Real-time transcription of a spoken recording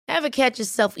Ever catch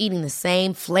yourself eating the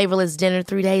same flavorless dinner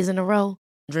 3 days in a row?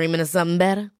 Dreaming of something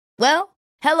better? Well,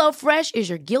 HelloFresh is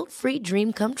your guilt-free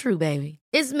dream come true, baby.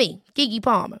 It's me, Keke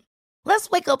Palmer. Let's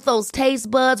wake up those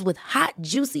taste buds with hot,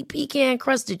 juicy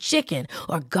pecan-crusted chicken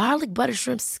or garlic butter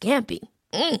shrimp scampi.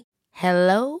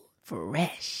 Hello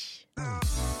Fresh.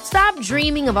 Stop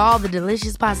dreaming of all the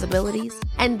delicious possibilities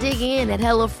and dig in at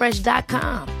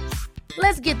HelloFresh.com.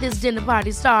 Let's get this dinner party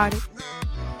started.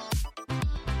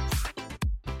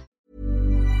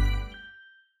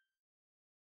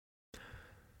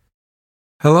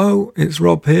 Hello, it's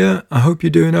Rob here. I hope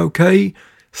you're doing okay.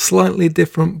 Slightly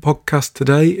different podcast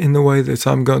today in the way that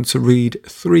I'm going to read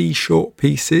 3 short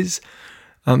pieces.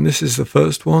 And this is the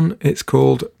first one. It's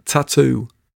called Tattoo.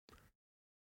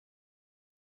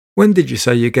 When did you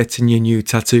say you're getting your new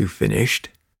tattoo finished?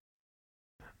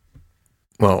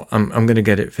 Well, I'm going to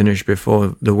get it finished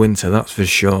before the winter, that's for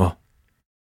sure.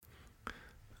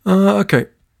 Okay.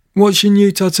 What's your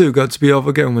new tattoo got to be of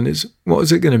again? What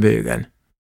is it going to be again?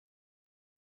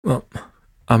 Well,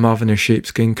 I'm having a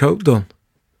sheepskin coat done.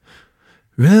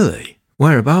 Really?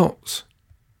 Whereabouts?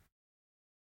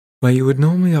 Where you would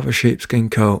normally have a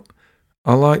sheepskin coat.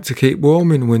 I like to keep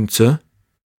warm in winter.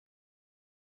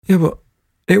 Yeah, but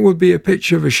it would be a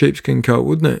picture of a sheepskin coat,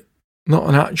 wouldn't it? Not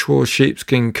an actual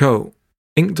sheepskin coat.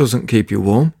 Ink doesn't keep you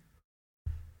warm.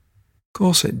 Of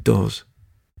course it does.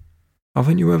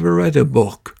 Haven't you ever read a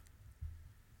book?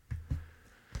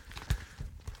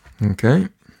 Okay.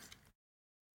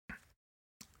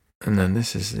 And then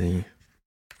this is the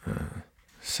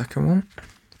second one,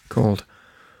 called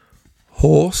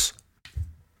Horse.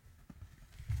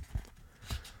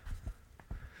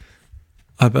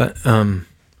 I bet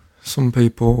some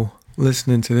people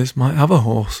listening to this might have a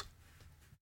horse.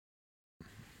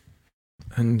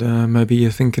 And maybe you're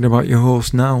thinking about your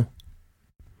horse now.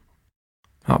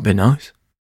 That'd be nice.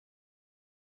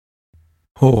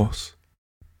 Horse.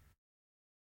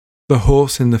 The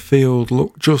horse in the field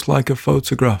looked just like a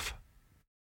photograph.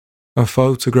 A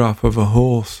photograph of a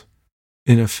horse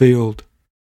in a field.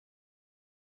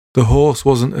 The horse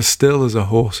wasn't as still as a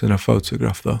horse in a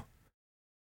photograph, though.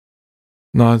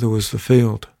 Neither was the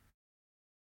field.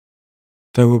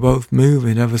 They were both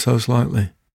moving ever so slightly.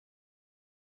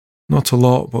 Not a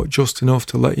lot, but just enough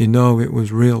to let you know it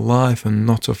was real life and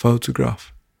not a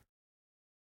photograph.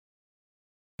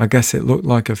 I guess it looked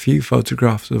like a few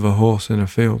photographs of a horse in a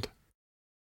field.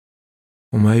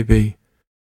 Or maybe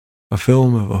a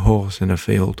film of a horse in a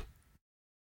field.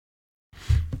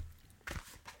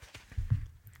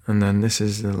 And then this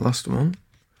is the last one,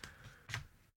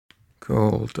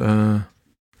 called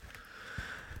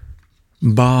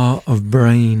Bar of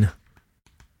Brain.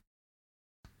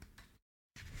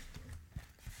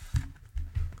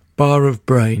 Bar of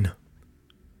Brain.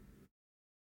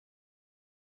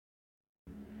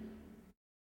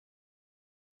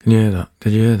 Can you hear that?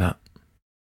 Did you hear that?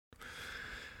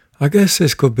 I guess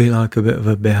this could be like a bit of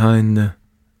a behind the...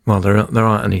 Well, there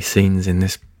aren't any scenes in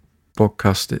this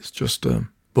podcast, it's just...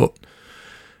 But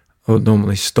I would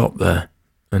normally stop there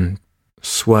and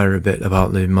swear a bit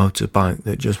about the motorbike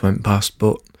that just went past,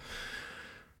 but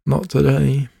not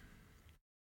today.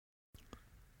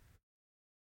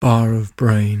 Bar of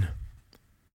Brain.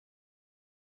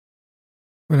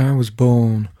 When I was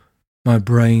born, my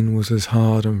brain was as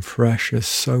hard and fresh as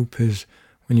soap is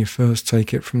when you first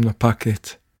take it from the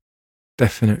packet.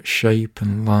 Definite shape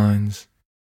and lines.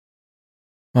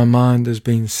 My mind has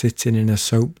been sitting in a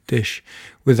soap dish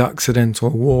with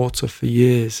accidental water for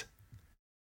years.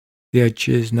 The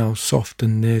edges now soft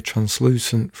and near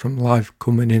translucent from life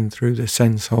coming in through the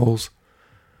sense holes.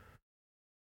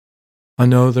 I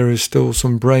know there is still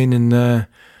some brain in there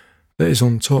that is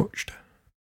untouched.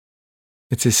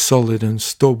 It is solid and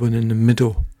stubborn in the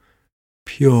middle,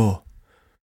 pure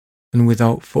and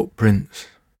without footprints.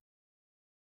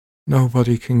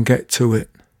 Nobody can get to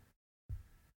it.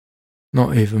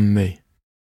 Not even me.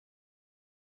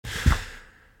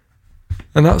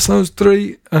 And that's those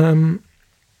 3.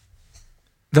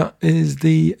 That is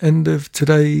the end of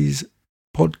today's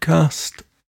podcast.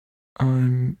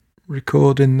 I'm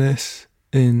recording this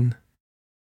in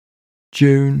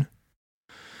June.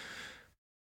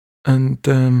 And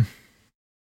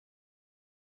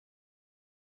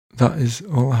that is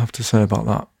all I have to say about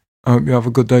that. I hope you have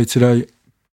a good day today.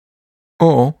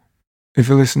 Or, if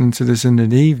you're listening to this in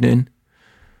the evening,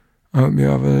 I hope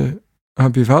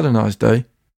you've had a nice day,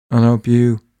 and I hope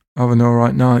you have an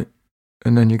alright night,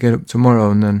 and then you get up tomorrow,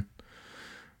 and then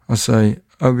I say,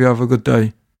 hope you have a good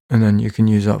day, and then you can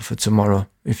use that for tomorrow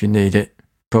if you need it.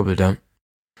 Probably don't.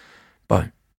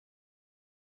 Bye.